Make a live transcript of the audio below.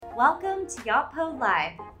welcome to YAPO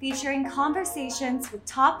Live, featuring conversations with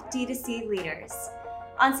top D2C leaders.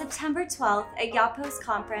 On September 12th at YAPO's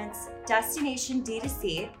conference, Destination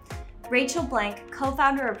D2C, Rachel Blank,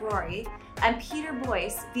 co-founder of Rory, and Peter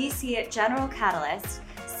Boyce, VC at General Catalyst,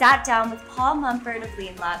 sat down with Paul Mumford of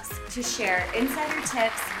Lean Luxe to share insider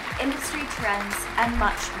tips, industry trends, and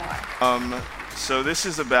much more. So this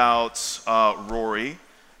is about Rory,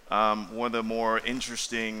 one of the more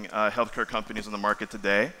interesting healthcare companies on the market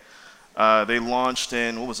today. They launched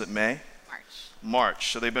in, what was it, May?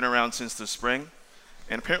 March. So they've been around since the spring,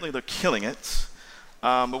 and apparently they're killing it.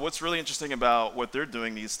 But what's really interesting about what they're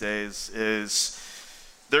doing these days is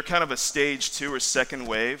they're kind of a stage 2 or second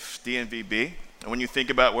wave DNVB. And when you think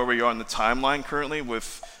about where we are on the timeline currently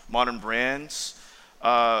with modern brands,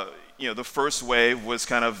 the first wave was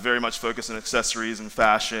kind of very much focused on accessories and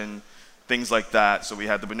fashion, things like that. So we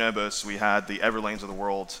had the Bonobos, we had the Everlanes of the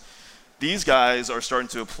world. These guys are starting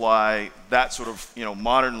to apply that sort of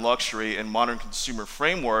modern luxury and modern consumer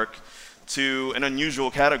framework to an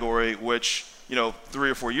unusual category, which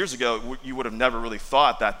 3 or 4 years ago you would have never really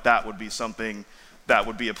thought that would be something that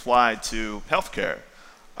would be applied to healthcare.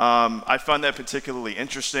 I find that particularly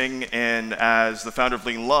interesting, and as the founder of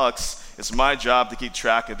Lean Luxe, it's my job to keep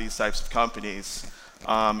track of these types of companies.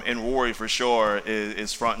 And Rory, for sure,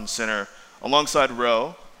 is front and center, alongside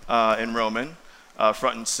Ro and Roman,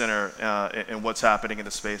 front and center in what's happening in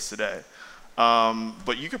the space today.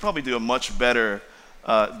 But you could probably do a much better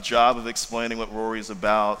job of explaining what Rory is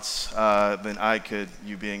about than I could,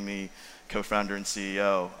 you being the co-founder and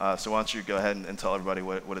CEO. So why don't you go ahead and tell everybody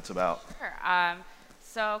what it's about. Sure.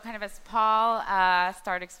 So kind of as Paul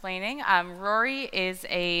started explaining, Rory is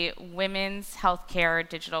a women's healthcare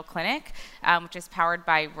digital clinic, which is powered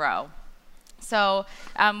by Ro. So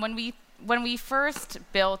when we first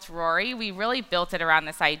built Rory, we really built it around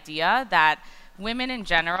this idea that women in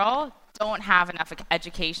general don't have enough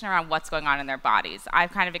education around what's going on in their bodies.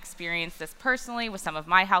 I've kind of experienced this personally with some of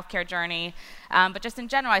my healthcare journey, but just in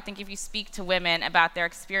general, I think if you speak to women about their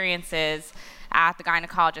experiences at the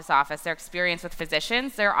gynecologist's office, their experience with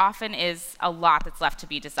physicians, there often is a lot that's left to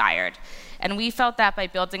be desired. And we felt that by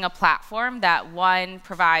building a platform that, one,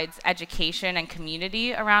 provides education and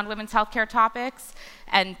community around women's healthcare topics,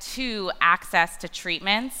 and two, access to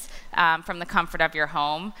treatments from the comfort of your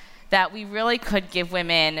home, that we really could give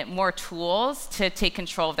women more tools to take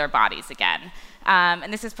control of their bodies again.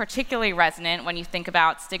 And this is particularly resonant when you think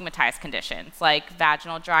about stigmatized conditions like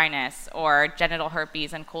vaginal dryness or genital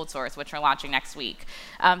herpes and cold sores, which are launching next week.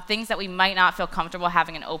 Things that we might not feel comfortable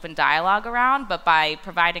having an open dialogue around, but by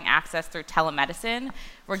providing access through telemedicine,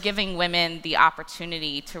 we're giving women the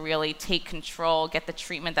opportunity to really take control, get the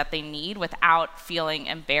treatment that they need without feeling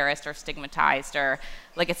embarrassed or stigmatized or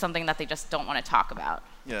like it's something that they just don't want to talk about.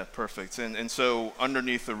 Yeah, perfect. And so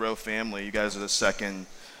underneath the Ro family, you guys are the second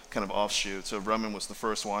kind of offshoot. So Roman was the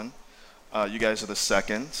first one. You guys are the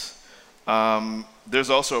second. There's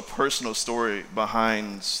also a personal story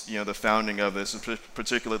behind the founding of this,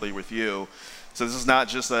 particularly with you. So this is not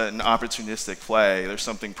just an opportunistic play. There's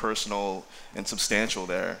something personal and substantial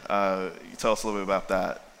there. You tell us a little bit about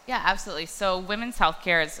that. Yeah, absolutely. So women's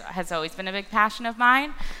healthcare has always been a big passion of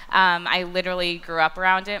mine. I literally grew up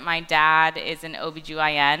around it. My dad is an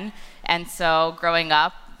OBGYN, and so growing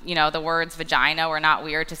up, the words vagina were not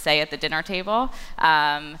weird to say at the dinner table.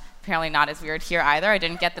 Apparently not as weird here either. I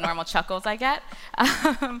didn't get the normal chuckles I get.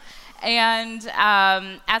 And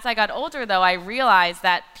as I got older, though, I realized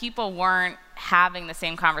that people weren't having the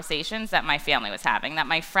same conversations that my family was having, that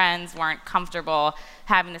my friends weren't comfortable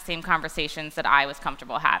having the same conversations that I was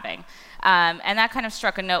comfortable having. And that kind of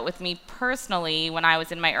struck a note with me personally when I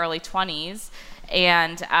was in my early 20s,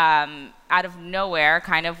 and out of nowhere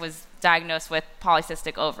kind of was diagnosed with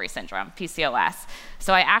polycystic ovary syndrome, PCOS.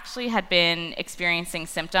 So I actually had been experiencing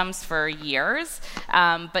symptoms for years,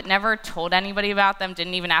 but never told anybody about them,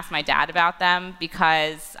 didn't even ask my dad about them,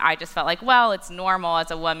 because I just felt like, well, it's normal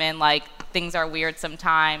as a woman, like things are weird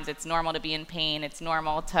sometimes, it's normal to be in pain, it's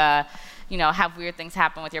normal to have weird things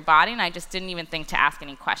happen with your body, and I just didn't even think to ask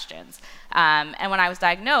any questions. And when I was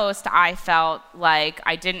diagnosed, I felt like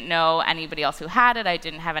I didn't know anybody else who had it, I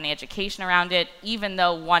didn't have any education around it, even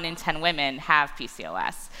though 1 in 10 women have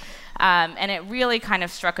PCOS. And it really kind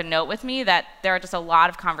of struck a note with me that there are just a lot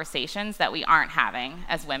of conversations that we aren't having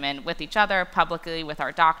as women with each other, publicly, with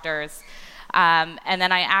our doctors. And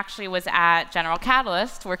then I actually was at General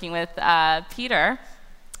Catalyst working with Peter,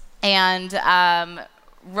 and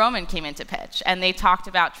Roman came into pitch, and they talked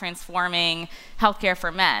about transforming healthcare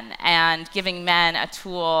for men and giving men a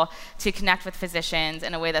tool to connect with physicians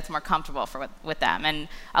in a way that's more comfortable with them. And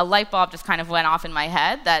a light bulb just kind of went off in my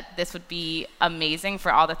head that this would be amazing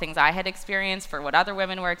for all the things I had experienced, for what other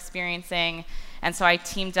women were experiencing. And so I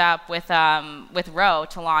teamed up with Ro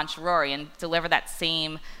to launch Rory and deliver that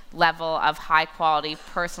same level of high quality,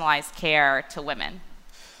 personalized care to women.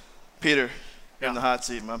 Peter. In the hot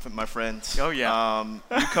seat, my friend. Oh, yeah.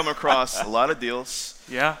 You come across a lot of deals.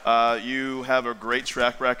 Yeah. You have a great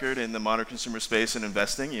track record in the modern consumer space and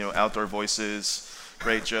investing. Outdoor Voices,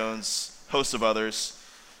 Great Jones, host of others.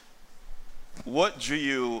 What drew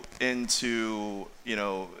you into,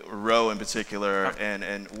 Ro in particular,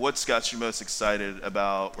 and what's got you most excited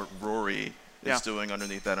about what Rory is doing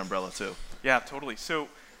underneath that umbrella too? Yeah, totally. So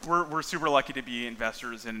we're super lucky to be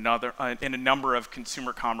investors in a number of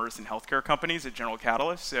consumer commerce and healthcare companies at General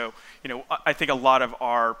Catalyst. So, I think a lot of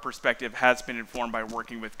our perspective has been informed by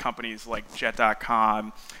working with companies like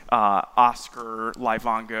Jet.com, Oscar,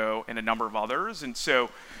 Livongo, and a number of others. And so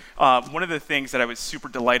one of the things that I was super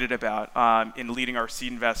delighted about in leading our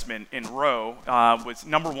seed investment in Ro was,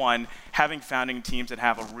 number one, having founding teams that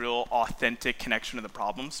have a real authentic connection to the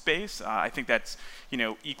problem space. I think that's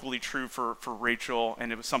equally true for Rachel,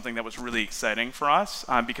 and it was something that was really exciting for us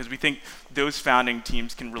because we think those founding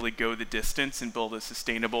teams can really go the distance and build a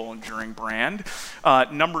sustainable, enduring brand.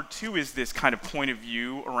 Number two is this kind of point of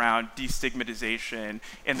view around destigmatization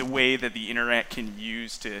and the way that the internet can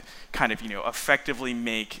use to kind of effectively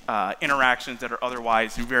make interactions that are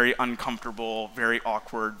otherwise very uncomfortable, very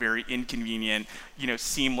awkward, very inconvenient,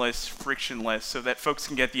 seamless, frictionless, so that folks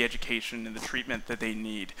can get the education and the treatment that they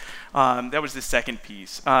need. That was the second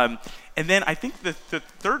piece. And then I think the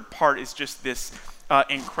third part is just this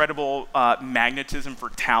incredible magnetism for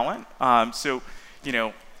talent. So,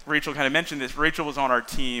 Rachel kind of mentioned this. Rachel was on our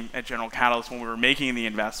team at General Catalyst when we were making the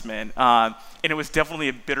investment, and it was definitely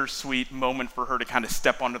a bittersweet moment for her to kind of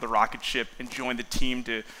step onto the rocket ship and join the team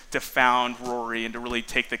to found Rory and to really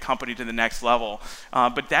take the company to the next level.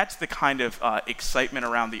 But that's the kind of excitement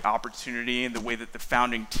around the opportunity and the way that the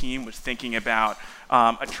founding team was thinking about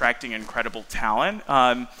attracting incredible talent.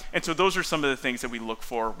 And so those are some of the things that we look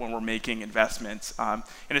for when we're making investments, and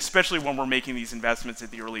especially when we're making these investments at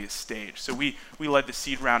the earliest stage. So we led the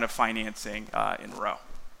seed round of financing in Ro.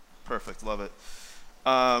 Perfect, love it.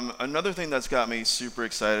 Another thing that's got me super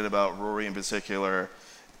excited about Rory in particular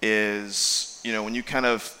is, when you kind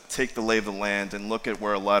of take the lay of the land and look at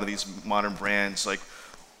where a lot of these modern brands, like,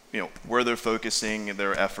 where they're focusing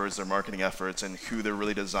their efforts, their marketing efforts, and who they're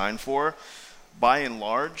really designed for, by and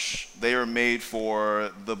large, they are made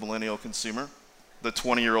for the millennial consumer, the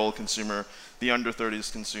 20-year-old consumer, the under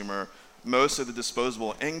 30s consumer. Most of the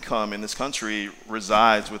disposable income in this country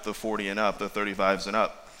resides with the 40 and up, the 35s and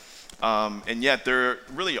up. And yet there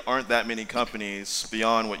really aren't that many companies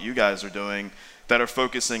beyond what you guys are doing that are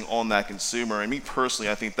focusing on that consumer. And me personally,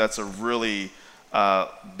 I think that's a really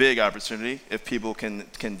big opportunity if people can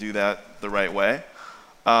do that the right way.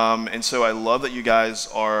 And so I love that you guys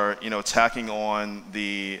are, tacking on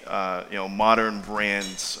the, modern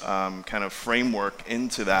brand kind of framework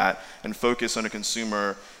into that and focus on a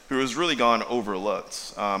consumer who has really gone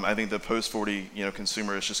overlooked. I think the post-40,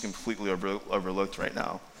 consumer is just completely overlooked right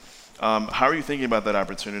now. How are you thinking about that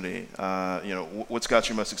opportunity? What's got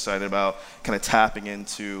you most excited about kind of tapping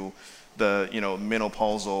into the,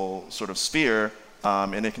 menopausal sort of sphere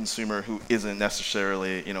in a consumer who isn't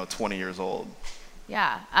necessarily, 20 years old?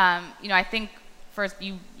 Yeah, I think first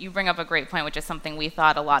you bring up a great point, which is something we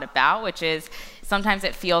thought a lot about, which is sometimes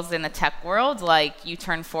it feels in the tech world like you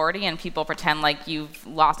turn 40 and people pretend like you've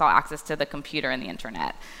lost all access to the computer and the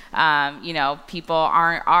internet. People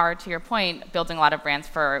are, to your point, building a lot of brands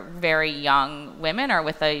for very young women or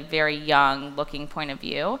with a very young looking point of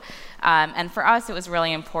view. And for us, it was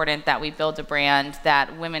really important that we build a brand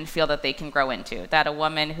that women feel that they can grow into, that a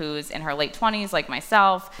woman who's in her late 20s, like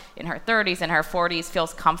myself, in her 30s, in her 40s,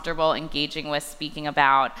 feels comfortable engaging with, speaking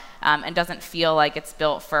about, and doesn't feel like it's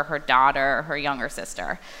built for her daughter or her younger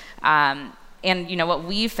sister. And what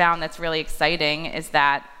we've found that's really exciting is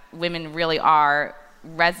that women really are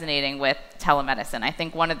resonating with telemedicine. I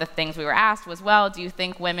think one of the things we were asked was, well, do you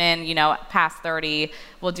think women, past 30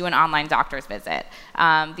 will do an online doctor's visit?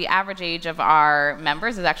 The average age of our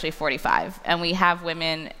members is actually 45, and we have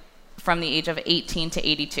women from the age of 18 to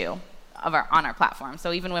 82. on our platform.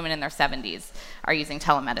 So even women in their 70s are using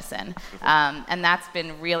telemedicine. And that's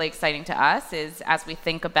been really exciting to us, is as we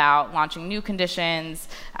think about launching new conditions,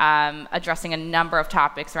 addressing a number of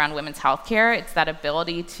topics around women's healthcare, it's that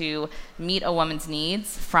ability to meet a woman's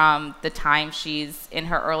needs from the time she's in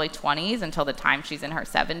her early 20s until the time she's in her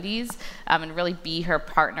 70s, and really be her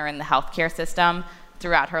partner in the healthcare system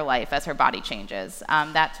throughout her life as her body changes.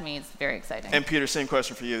 That to me is very exciting. And Peter, same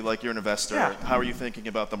question for you. Like, you're an investor. Yeah. How are you thinking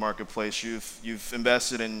about the marketplace? You've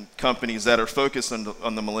invested in companies that are focused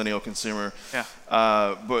on the millennial consumer. Yeah.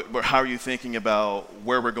 But how are you thinking about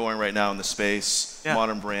where we're going right now in the space, Yeah.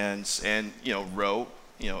 modern brands, and Ro,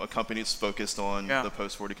 a company that's focused on Yeah. the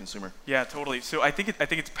post-40 consumer? Yeah, totally. So I think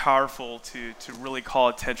it's powerful to really call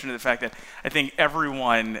attention to the fact that I think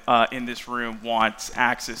everyone in this room wants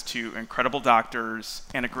access to incredible doctors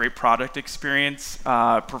and a great product experience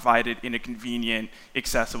provided in a convenient,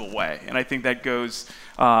 accessible way. And I think that goes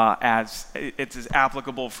it's as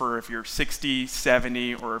applicable for if you're 60,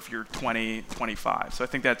 70, or if you're 20, 25. So I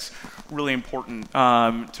think that's really important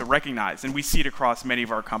to recognize. And we see it across many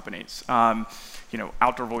of our companies.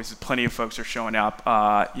 Outdoor Voices, plenty of folks are showing up,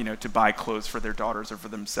 to buy clothes for their daughters or for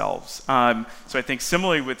themselves. So I think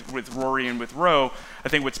similarly with Rory and with Ro, I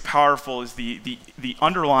think what's powerful is the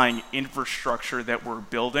underlying infrastructure that we're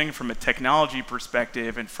building from a technology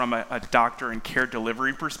perspective and from a doctor and care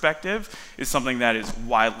delivery perspective is something that is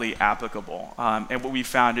widely applicable. And what we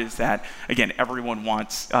found is that, again, everyone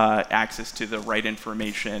wants access to the right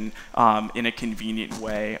information in a convenient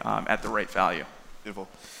way at the right value. Beautiful.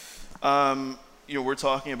 We're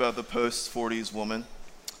talking about the post-40s woman.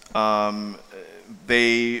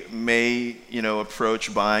 They may,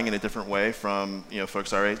 approach buying in a different way from,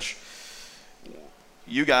 folks our age.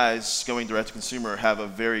 You guys, going direct to consumer, have a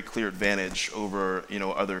very clear advantage over,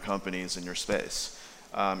 other companies in your space.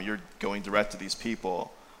 You're going direct to these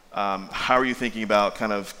people. How are you thinking about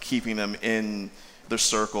kind of keeping them in the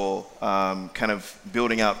circle, kind of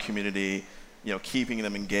building out community, keeping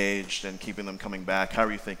them engaged and keeping them coming back? How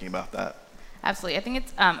are you thinking about that? Absolutely. I think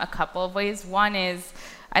it's a couple of ways. One is,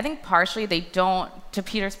 I think partially they don't, to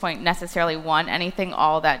Peter's point, necessarily want anything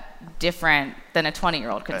all that different than a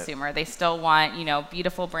 20-year-old consumer. Right. They still want,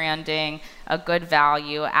 beautiful branding, a good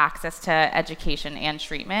value, access to education and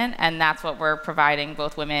treatment, and that's what we're providing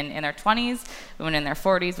both women in their 20s, women in their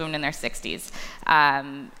 40s, women in their 60s.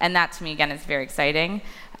 And that to me, again, is very exciting.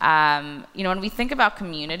 When we think about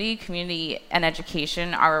community and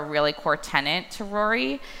education are a really core tenet to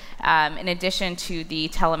Rory. In addition to the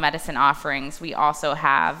telemedicine offerings, we also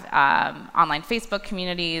have online Facebook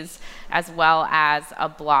communities as well as a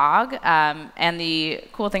blog. And the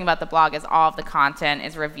cool thing about the blog is all of the content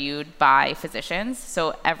is reviewed by physicians,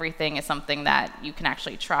 so everything is something that you can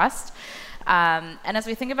actually trust. And as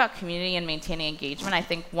we think about community and maintaining engagement, I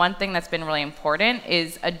think one thing that's been really important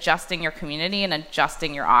is adjusting your community and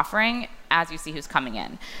adjusting your offering as you see who's coming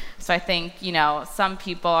in. So I think, some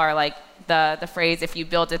people are like, the phrase, if you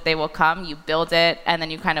build it, they will come. You build it, and then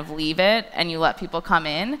you kind of leave it, and you let people come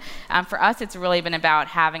in. For us, it's really been about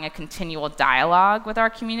having a continual dialogue with our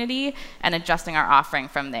community and adjusting our offering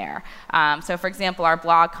from there. So for example, our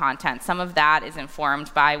blog content, some of that is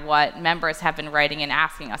informed by what members have been writing in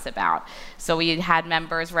asking us about. So we had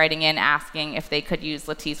members writing in asking if they could use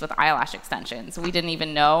Latisse with eyelash extensions. We didn't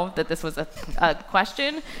even know that this was a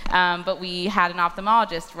question, but we had an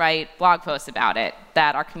ophthalmologist write blog posts about it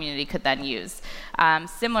that our community could then use.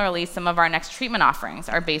 Similarly, some of our next treatment offerings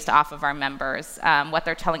are based off of our members, what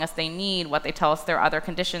they're telling us they need, what they tell us their other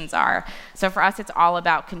conditions are. So for us, it's all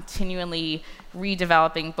about continually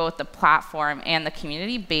redeveloping both the platform and the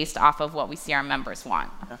community based off of what we see our members want.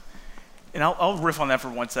 Yeah. And I'll riff on that for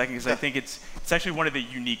 1 second, because I think it's actually one of the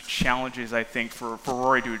unique challenges, I think, for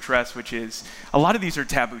Rory to address, which is a lot of these are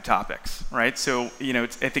taboo topics, right? So, I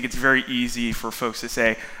think it's very easy for folks to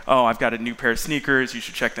say, oh, I've got a new pair of sneakers, you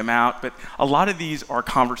should check them out. But a lot of these are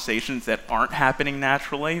conversations that aren't happening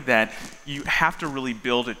naturally, that you have to really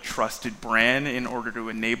build a trusted brand in order to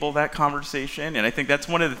enable that conversation. And I think that's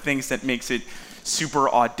one of the things that makes it super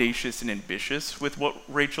audacious and ambitious with what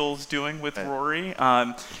Rachel's doing with Rory.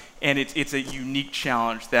 And it's a unique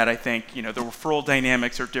challenge that I think, the referral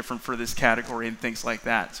dynamics are different for this category and things like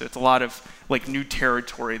that. So it's a lot of new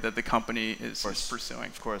territory that the company is pursuing.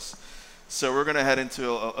 Of course. So we're going to head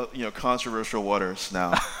into controversial waters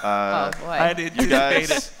now. Oh boy! I did. You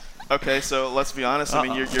guys. Okay, so let's be honest. I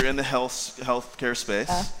mean, you're in the healthcare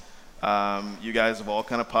space. You guys have all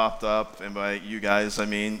kind of popped up, and by you guys, I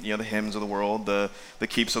mean the Hims of the world, the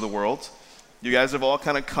Keeps of the world. You guys have all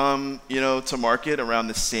kind of come, to market around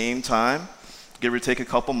the same time, give or take a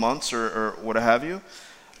couple months or what have you.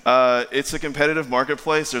 It's a competitive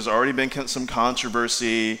marketplace. There's already been some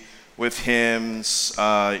controversy with Hims.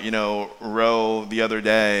 Ro the other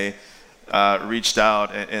day reached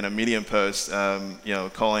out in a Medium post,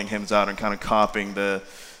 calling Hims out and kind of copying the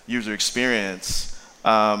user experience.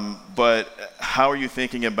 But how are you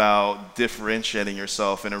thinking about differentiating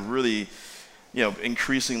yourself in a really,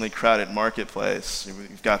 increasingly crowded marketplace?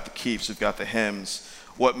 You've got the Keeps, you've got the Hims.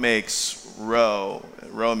 What makes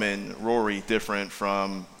Roman, Rory different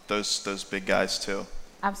from those big guys too?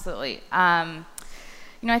 Absolutely. I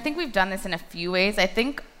think we've done this in a few ways. I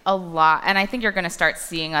think a lot, and I think you're going to start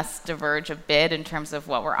seeing us diverge a bit in terms of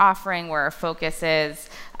what we're offering, where our focus is.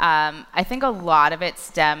 I think a lot of it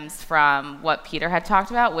stems from what Peter had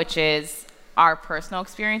talked about, which is our personal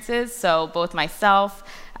experiences. So both myself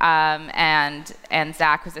and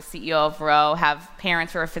Zach, who's the CEO of Ro, have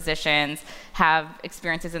parents who are physicians, have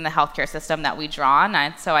experiences in the healthcare system that we draw on.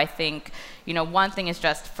 And so I think, one thing is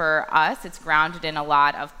just for us, it's grounded in a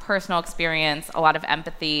lot of personal experience, a lot of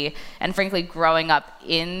empathy, and frankly, growing up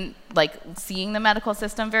in, seeing the medical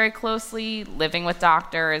system very closely, living with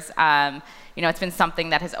doctors. It's been something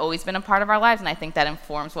that has always been a part of our lives, and I think that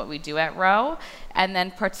informs what we do at Ro. And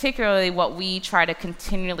then particularly what we try to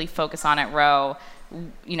continually focus on at Ro,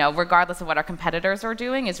 regardless of what our competitors are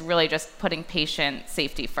doing, is really just putting patient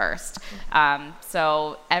safety first.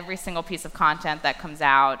 So every single piece of content that comes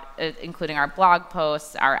out, including our blog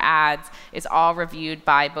posts, our ads, is all reviewed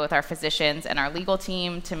by both our physicians and our legal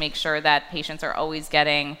team to make sure that patients are always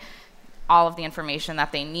getting all of the information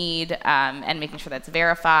that they need and making sure that's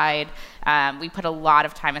verified. We put a lot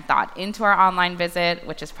of time and thought into our online visit,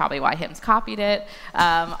 which is probably why Hims copied it.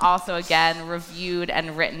 Also, again, reviewed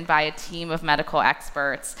and written by a team of medical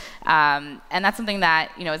experts. And that's something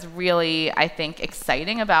that is really, I think,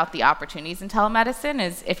 exciting about the opportunities in telemedicine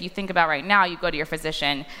is if you think about right now, you go to your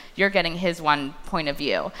physician, you're getting his one point of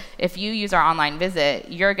view. If you use our online visit,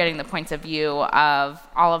 you're getting the points of view of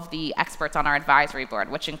all of the experts on our advisory board,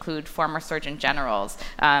 which include former surgeon generals,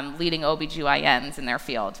 leading OBGYNs in their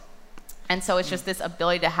field. And so it's just this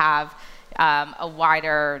ability to have a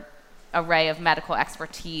wider array of medical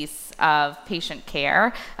expertise, of patient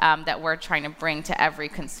care that we're trying to bring to every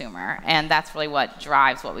consumer. And that's really what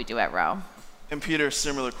drives what we do at Ro. And Peter,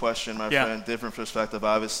 similar question, my friend, different perspective,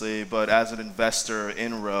 obviously, but as an investor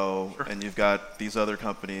in Ro, and you've got these other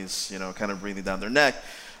companies, kind of breathing down their neck,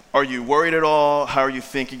 are you worried at all? How are you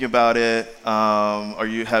thinking about it? Are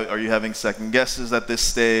you having second guesses at this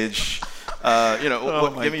stage?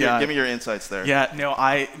 Give me your insights there. Yeah,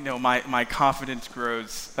 my confidence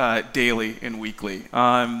grows daily and weekly.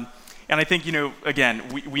 And I think, again,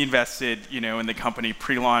 we invested, in the company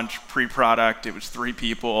pre-launch, pre-product. It was 3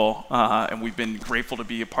 people, and we've been grateful to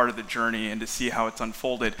be a part of the journey and to see how it's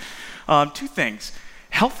unfolded. 2 things.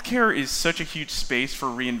 Healthcare is such a huge space for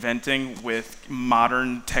reinventing with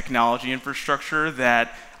modern technology infrastructure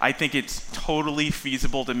that I think it's totally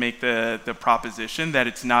feasible to make the proposition that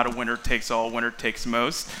it's not a winner takes all, winner takes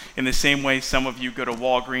most. In the same way some of you go to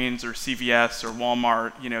Walgreens or CVS or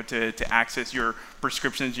Walmart, to access your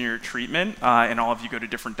prescriptions and your treatment, and all of you go to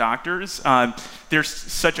different doctors, there's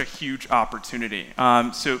such a huge opportunity.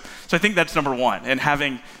 So I think that's number one. And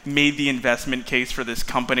having made the investment case for this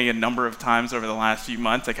company a number of times over the last few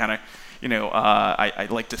months, I kind of, I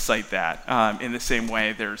like to cite that. In the same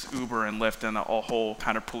way, there's Uber and Lyft and a whole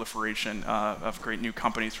kind of proliferation of great new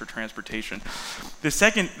companies for transportation. The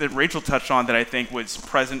second that Rachel touched on that I think was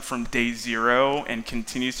present from day 0 and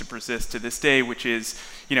continues to persist to this day, which is,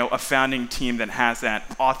 a founding team that has that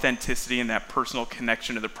authenticity and that personal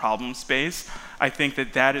connection to the problem space. I think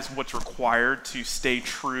that is what's required to stay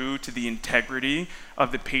true to the integrity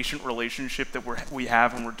of the patient relationship that we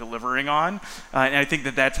have and we're delivering on. And I think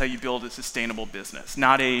that's how you build a sustainable business,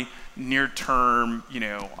 not a near-term,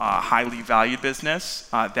 highly valued business.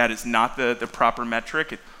 That is not the proper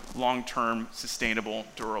metric. Long-term, sustainable,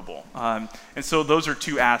 durable. And so those are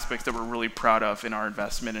 2 aspects that we're really proud of in our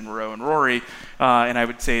investment in Ro and Rory. And I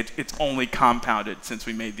would say it's only compounded since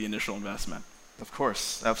we made the initial investment. Of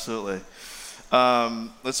course, absolutely.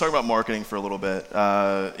 Let's talk about marketing for a little bit.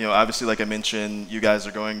 Obviously, like I mentioned, you guys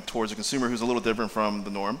are going towards a consumer who's a little different from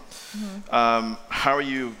the norm. Mm-hmm. How are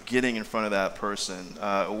you getting in front of that person?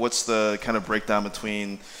 What's the kind of breakdown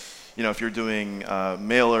between, if you're doing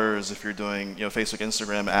mailers, if you're doing, Facebook,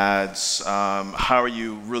 Instagram ads, how are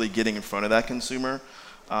you really getting in front of that consumer?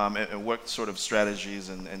 And what sort of strategies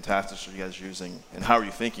and tactics are you guys using, and how are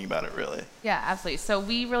you thinking about it, really? Yeah, absolutely. So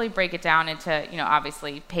we really break it down into,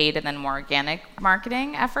 obviously paid and then more organic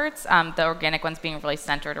marketing efforts. The organic ones being really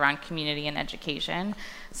centered around community and education.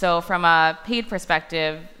 So from a paid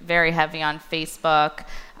perspective, very heavy on Facebook,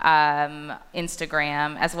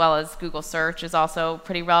 Instagram, as well as Google search is also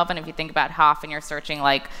pretty relevant. If you think about how often you're searching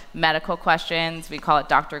like medical questions, we call it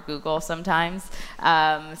Dr. Google sometimes.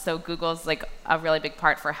 So Google's like a really big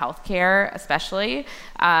part for healthcare, especially.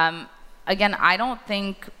 Again, I don't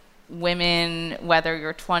think women, whether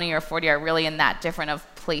you're 20 or 40, are really in that different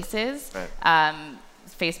of places. Right.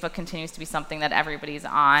 Facebook continues to be something that everybody's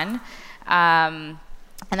on.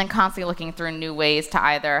 And then constantly looking through new ways to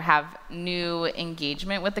either have new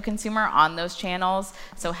engagement with the consumer on those channels.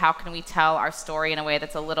 So how can we tell our story in a way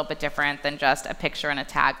that's a little bit different than just a picture and a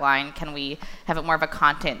tagline? Can we have it more of a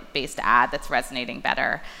content-based ad that's resonating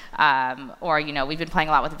better? Or, you know, we've been playing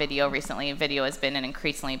a lot with video recently. Video has been an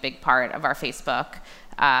increasingly big part of our Facebook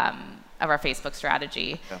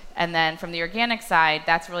strategy. Yeah. And then from the organic side,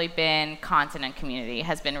 that's really been content and community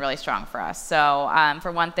has been really strong for us. So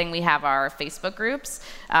for one thing, we have our Facebook groups.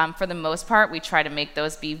 For the most part, we try to make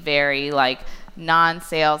those be very like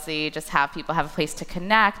non-salesy, just have people have a place to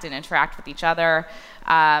connect and interact with each other.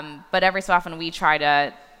 But every so often, we try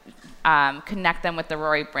to connect them with the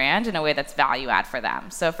Rory brand in a way that's value add for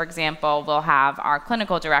them. So for example, we'll have our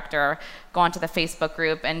clinical director go onto the Facebook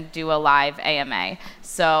group and do a live AMA.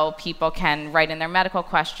 So people can write in their medical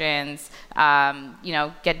questions, you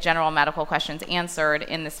know, get general medical questions answered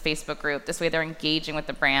in this Facebook group. This way they're engaging with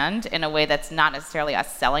the brand in a way that's not necessarily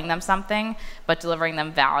us selling them something, but delivering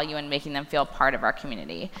them value and making them feel part of our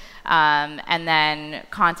community. And then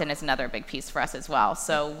content is another big piece for us as well.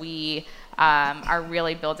 So we are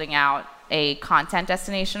really building out a content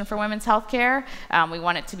destination for women's healthcare. We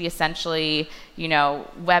want it to be essentially, you know,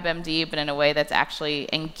 WebMD, but in a way that's actually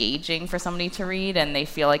engaging for somebody to read, and they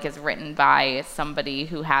feel like it's written by somebody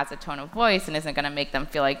who has a tone of voice and isn't going to make them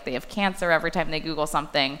feel like they have cancer every time they Google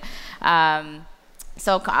something.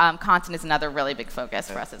 So content is another really big focus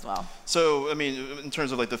for us as well. So, I mean, in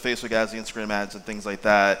terms of like the Facebook ads, the Instagram ads, and things like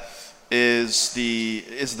that, is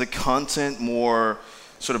the content more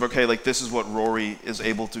sort of, okay, like this is what Rory is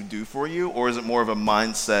able to do for you, or is it more of a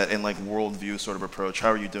mindset and like worldview sort of approach? How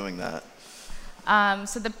are you doing that?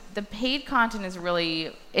 So the paid content is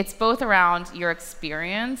really, it's both around your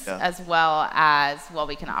experience as well as what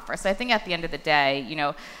we can offer. So I think at the end of the day, you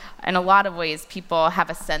know, in a lot of ways, people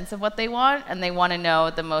have a sense of what they want, and they want to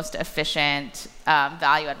know the most efficient,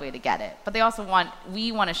 value-add way to get it. But they also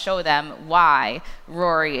we want to show them why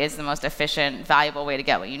Rory is the most efficient, valuable way to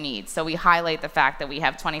get what you need. So we highlight the fact that we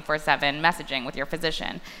have 24/7 messaging with your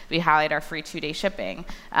physician. We highlight our free 2-day shipping.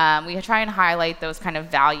 We try and highlight those kind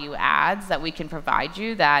of value adds that we can provide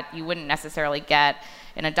you that you wouldn't necessarily get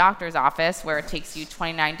in a doctor's office, where it takes you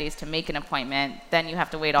 29 days to make an appointment. Then you have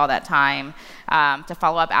to wait all that time to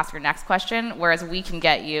follow up, ask your next question, whereas we can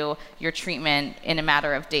get you your treatment in a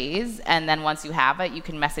matter of days, and then once you have it, you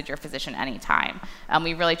can message your physician anytime.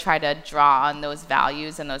 We really try to draw on those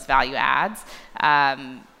values and those value adds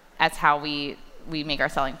as how we make our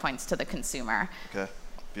selling points to the consumer. Okay,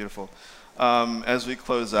 beautiful. As we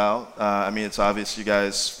close out, I mean, it's obvious you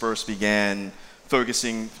guys first began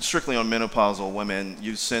focusing strictly on menopausal women.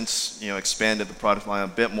 You've since, you know, expanded the product line a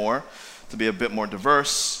bit more to be a bit more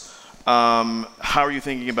diverse. How are you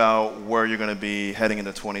thinking about where you're going to be heading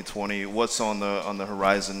into 2020? What's on the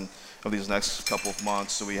horizon of these next couple of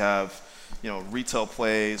months? So we have, you know, retail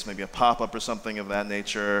plays, maybe a pop-up or something of that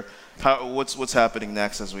nature. What's happening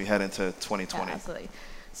next as we head into 2020? Yeah, absolutely.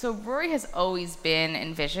 So Rory has always been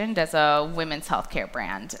envisioned as a women's healthcare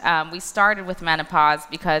brand. We started with menopause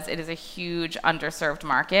because it is a huge underserved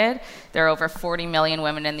market. There are over 40 million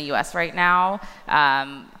women in the US right now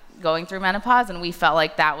going through menopause, and we felt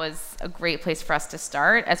like that was a great place for us to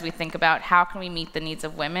start as we think about how can we meet the needs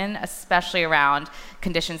of women, especially around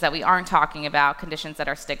conditions that we aren't talking about, conditions that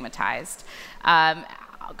are stigmatized.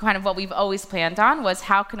 Kind of what we've always planned on was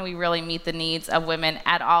how can we really meet the needs of women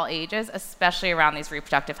at all ages, especially around these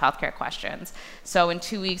reproductive health care questions. So in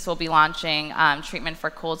 2 weeks, we'll be launching treatment for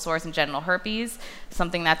cold sores and genital herpes,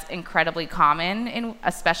 something that's incredibly common,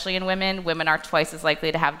 especially in women. Women are twice as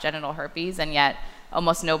likely to have genital herpes, and yet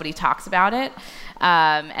almost nobody talks about it.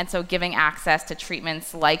 And so giving access to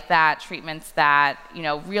treatments like that, treatments that, you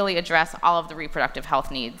know, really address all of the reproductive health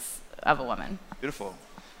needs of a woman. Beautiful.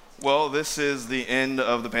 Well, this is the end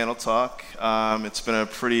of the panel talk. It's been a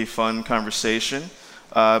pretty fun conversation.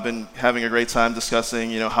 I've been having a great time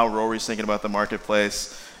discussing, you know, how Rory's thinking about the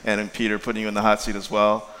marketplace, and Peter putting you in the hot seat as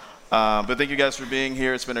well. But thank you guys for being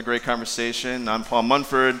here. It's been a great conversation. I'm Paul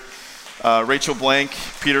Mumford, Rachel Blank,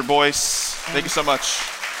 Peter Boyce. Thank you so much.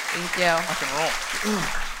 Thank you. Rock and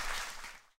roll.